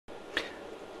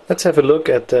Let's have a look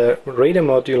at the radar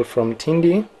module from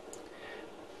Tindie.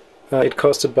 It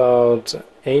cost about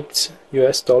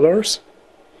 $8.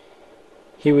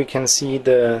 Here we can see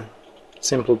the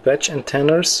simple patch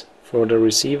antennas for the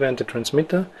receiver and the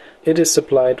transmitter. It is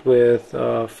supplied with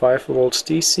 5 volts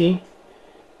DC.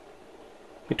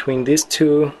 Between these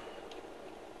two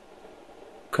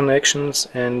connections,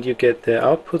 and you get the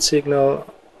output signal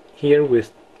here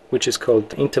which is called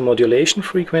intermodulation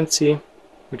frequency,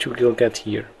 which we will get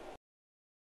here.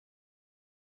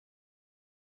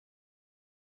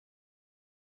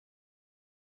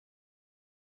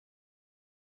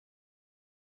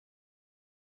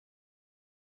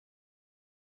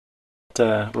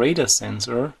 The radar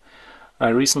sensor I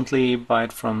recently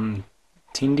bought from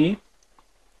Tindie.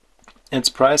 Its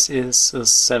price is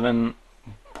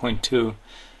 $7.2.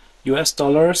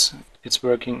 It's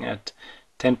working at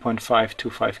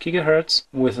 10.525 GHz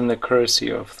with an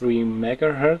accuracy of 3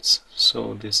 MHz,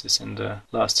 so this is in the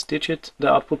last digit.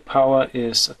 The output power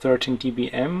is 13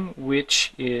 dBm,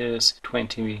 which is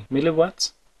 20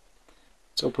 milliwatts.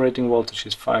 Its operating voltage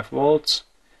is 5 volts.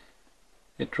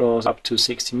 It draws up to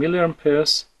 60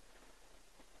 milliamperes.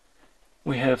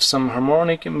 We have some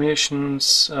harmonic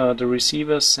emissions. The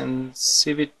receiver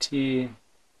sensitivity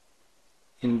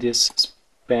in this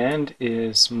band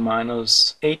is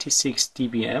minus 86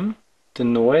 dBm. The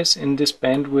noise in this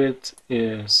bandwidth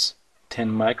is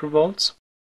 10 microvolts.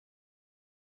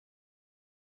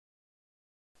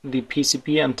 The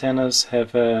PCB antennas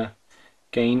have a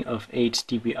gain of 8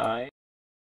 dBi.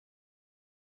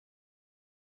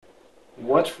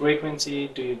 What frequency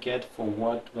do you get for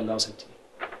what velocity?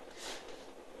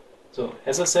 So,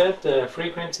 as I said, the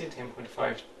frequency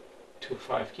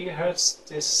 10.525 GHz.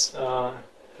 This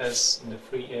has in the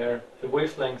free air a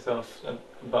wavelength of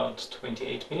about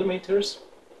 28 millimeters.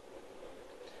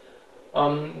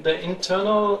 The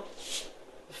internal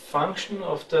function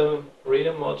of the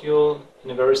radar module in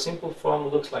a very simple form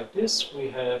looks like this. We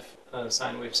have a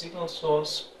sine wave signal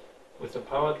source with the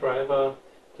power driver,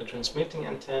 the transmitting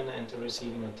antenna and the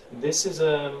receiving antenna. This is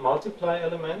a multiply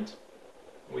element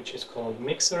which is called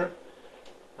mixer,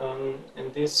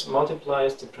 and this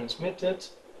multiplies the transmitted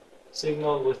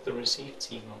signal with the received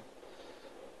signal.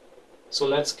 So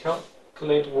let's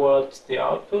calculate what the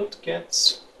output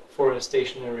gets for a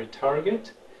stationary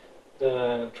target.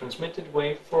 The transmitted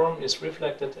waveform is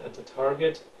reflected at the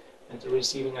target and the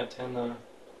receiving antenna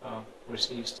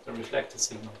receives the reflected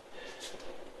signal.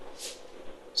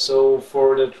 So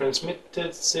for the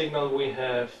transmitted signal we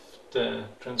have the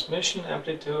transmission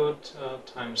amplitude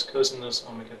times cosinus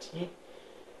omega t,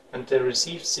 and the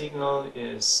received signal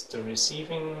is the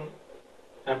receiving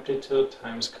amplitude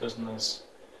times cosinus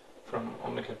from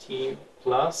omega t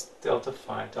plus delta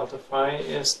phi. Delta phi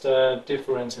is the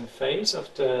difference in phase of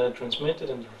the transmitted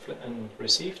and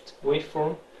received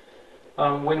waveform.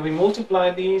 When we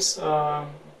multiply these,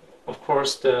 of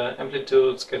course the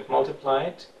amplitudes get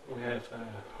multiplied. We have a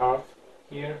half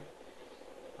here,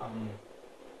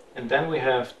 and then we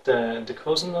have the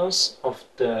cosinus of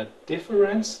the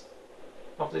difference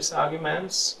of these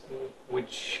arguments,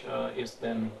 which is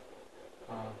then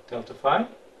delta phi,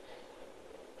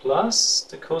 plus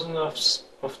the cosinus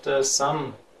of the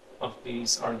sum of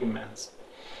these arguments.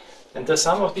 And the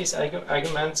sum of these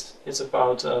arguments is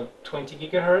about 20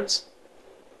 gigahertz,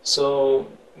 so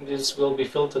this will be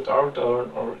filtered out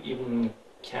or even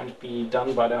can't be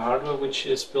done by the hardware which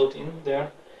is built in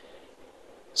there.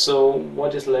 So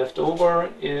what is left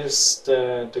over is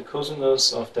the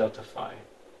cosinus of delta phi.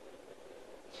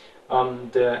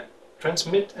 The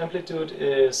transmit amplitude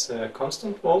is a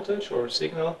constant voltage or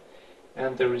signal,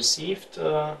 and the received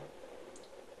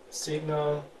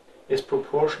signal is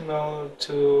proportional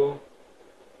to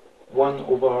 1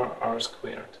 over r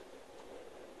squared.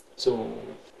 So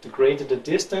the greater the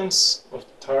distance of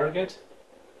the target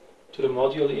to the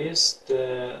module is,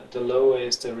 the lower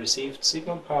is the received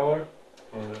signal power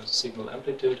or signal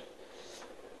amplitude,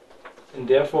 and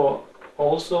therefore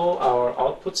also our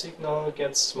output signal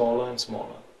gets smaller and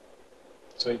smaller.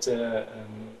 So it's a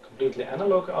completely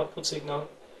analog output signal,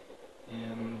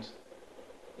 and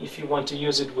if you want to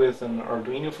use it with an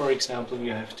Arduino, for example,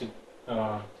 you have to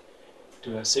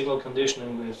do a signal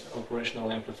conditioning with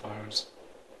operational amplifiers.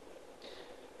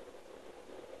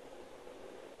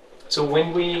 So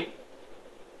when we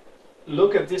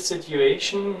look at this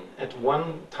situation at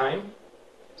one time,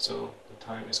 so the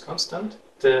time is constant,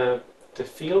 the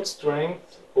field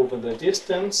strength over the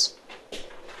distance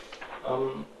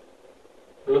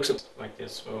looks like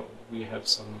this. So we have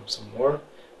some more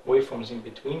waveforms in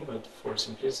between, but for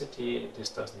simplicity this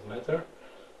doesn't matter.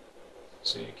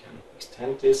 So you can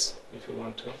extend this if you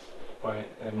want to. by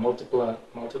a multiple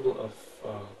of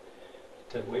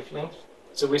the wavelength.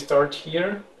 So we start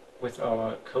here with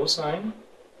our cosine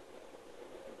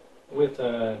with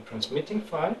a transmitting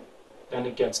phi, then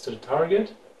it gets to the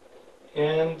target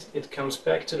and it comes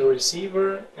back to the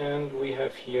receiver, and we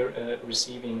have here a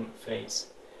receiving phase.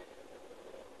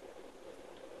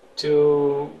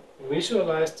 To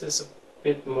visualize this a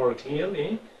bit more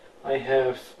clearly, I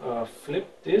have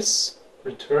flipped this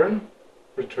return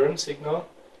signal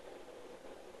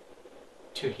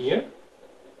to here.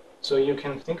 So you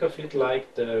can think of it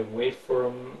like the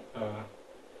waveform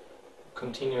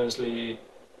continuously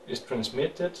is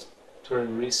transmitted to a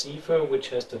receiver which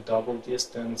has the double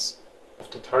distance of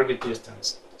the target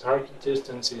distance. The target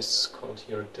distance is called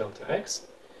here delta x,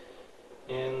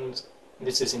 and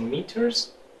this is in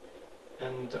meters,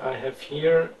 and I have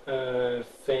here a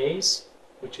phase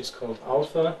which is called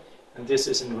alpha, and this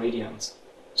is in radians.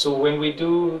 So when we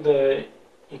do the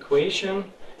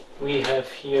equation, we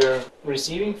have here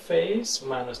receiving phase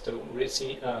minus the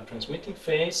transmitting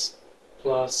phase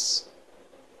plus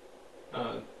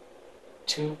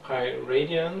 2 pi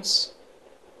radians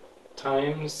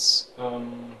times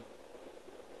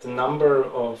the number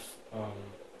of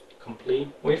complete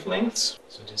wavelengths.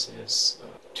 So this is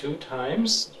 2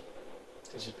 times,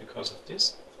 this is because of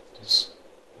this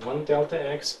 1 delta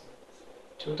x,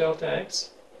 2 delta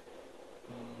x,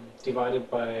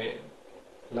 divided by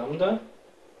lambda,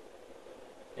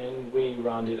 and we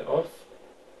round it off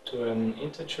to an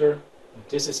integer.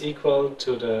 This is equal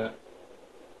to the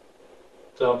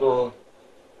double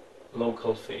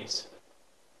local phase.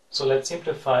 So let's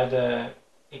simplify the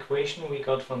equation we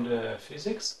got from the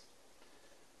physics.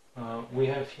 We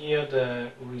have here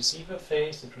the receiver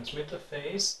phase, the transmitter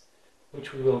phase,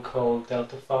 which we will call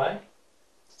delta phi.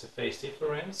 It's the phase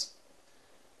difference.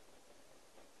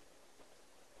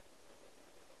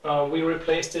 We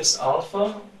replace this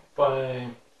alpha by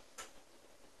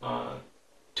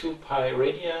 2 pi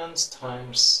radians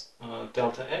times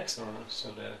delta x, or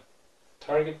so the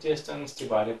target distance,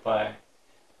 divided by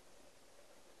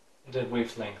the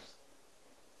wavelength.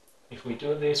 If we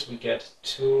do this, we get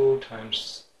 2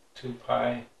 times 2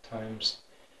 pi times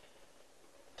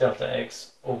delta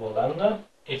x over lambda.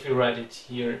 If we write it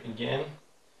here again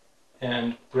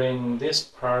and bring this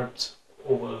part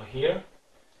over here,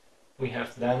 we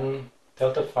have then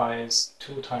delta phi is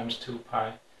 2 times 2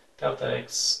 pi delta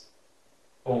x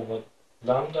over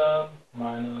lambda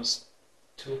minus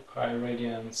 2 pi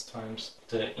radians times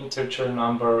the integer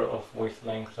number of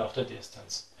wavelength of the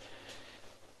distance.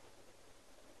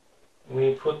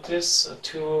 We put this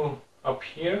 2 up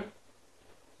here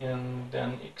and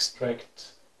then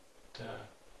extract the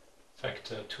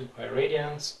factor 2 pi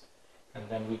radians, and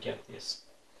then we get this.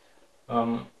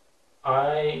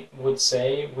 I would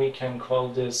say we can call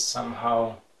this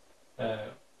somehow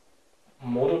a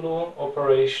modulo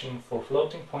operation for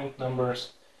floating point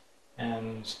numbers,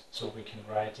 and so we can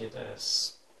write it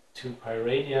as 2 pi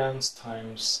radians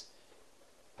times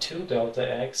 2 delta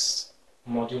x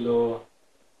modulo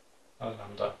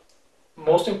lambda.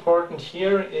 Most important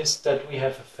here is that we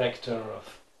have a factor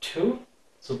of 2,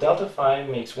 so delta phi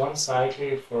makes 1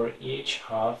 cycle for each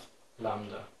half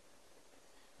lambda,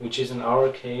 which is in our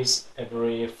case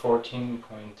every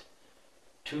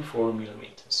 14.24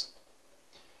 millimeters.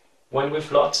 When we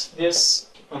plot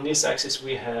this, on this axis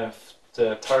we have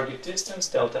the target distance,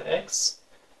 delta x,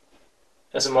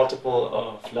 as a multiple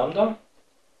of lambda,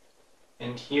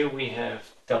 and here we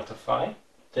have delta phi.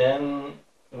 Then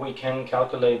we can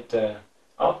calculate the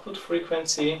output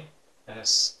frequency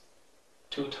as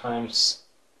 2 times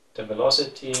the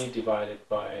velocity divided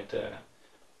by the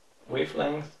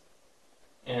wavelength,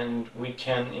 and we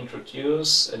can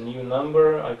introduce a new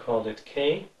number, I call it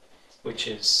k, which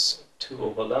is 2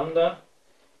 over lambda,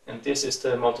 and this is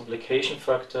the multiplication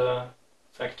factor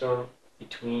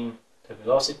between the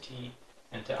velocity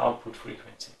and the output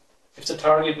frequency. If the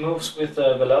target moves with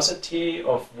a velocity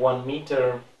of 1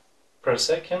 meter per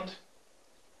second,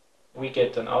 we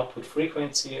get an output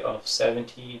frequency of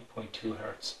 70.2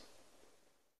 Hz.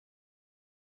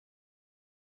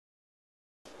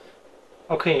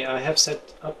 Okay, I have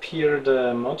set up here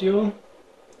the module.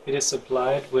 It is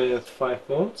supplied with 5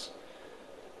 volts.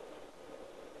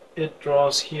 It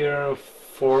draws here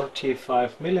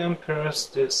 45 milliamperes.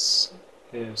 This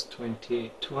is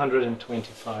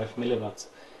 225 milliwatts.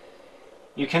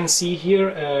 You can see here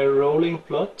a rolling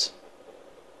plot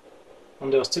on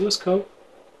the oscilloscope.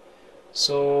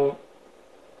 So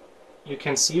you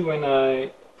can see when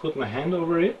I put my hand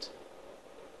over it,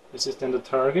 this is then the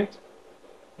target,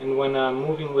 and when I'm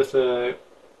moving with a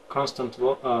constant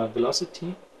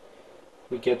velocity,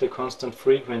 we get a constant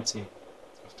frequency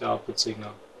of the output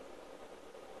signal.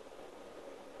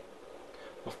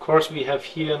 Of course, we have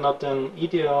here not an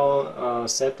ideal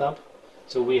setup,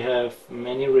 so we have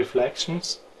many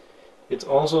reflections. It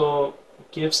also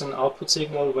gives an output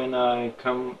signal when I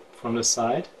come from the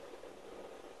side.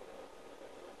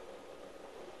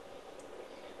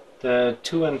 The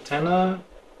two antennae,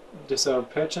 these are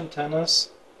patch antennas,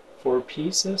 4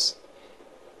 pieces.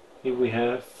 Here we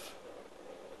have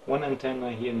one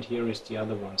antenna here, and here is the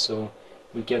other one. So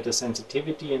we get the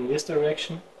sensitivity in this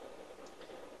direction,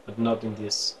 but not in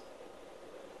this.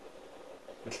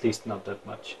 At least not that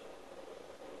much.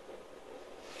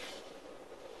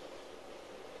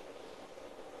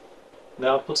 The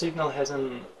output signal has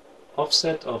an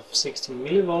offset of 16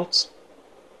 millivolts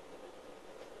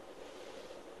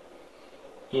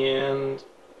and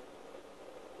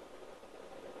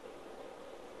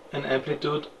an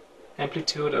amplitude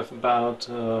of about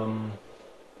 1,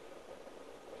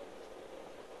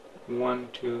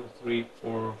 2, 3,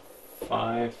 4,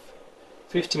 5,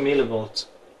 50 millivolts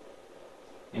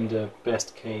in the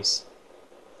best case.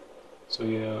 So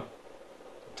the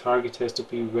target has to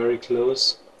be very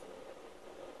close.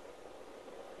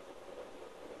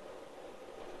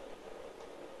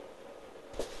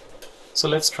 So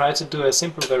let's try to do a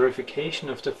simple verification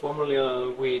of the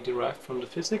formula we derived from the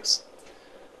physics.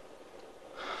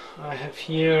 I have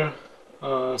here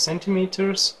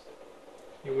centimeters.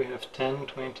 Here we have 10,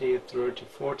 20, 30,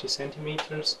 40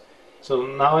 centimeters. So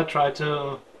now I try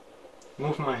to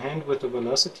move my hand with the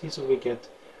velocity, so we get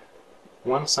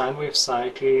one sine wave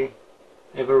cycle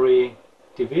every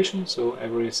division, so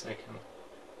every second.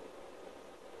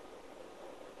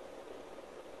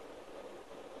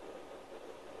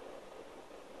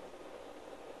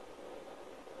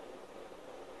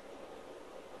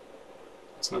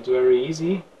 It's not very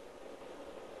easy.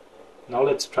 Now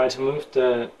let's try to move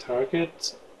the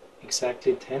target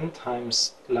exactly 10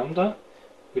 times lambda,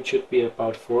 which should be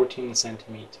about 14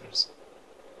 centimeters.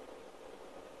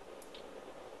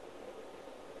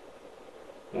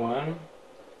 1,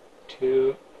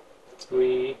 2,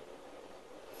 3,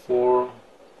 4,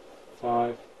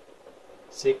 5,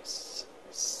 6,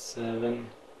 7,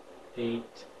 8,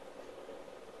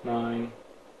 9,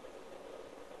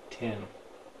 10.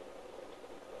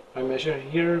 I measure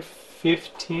here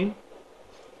 15,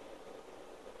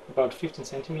 about 15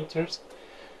 centimeters.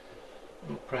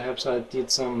 Perhaps I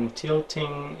did some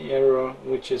tilting error,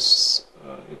 which is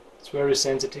it's very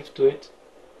sensitive to it.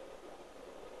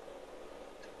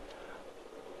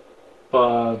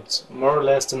 But more or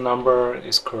less the number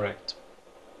is correct.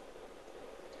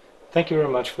 Thank you very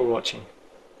much for watching.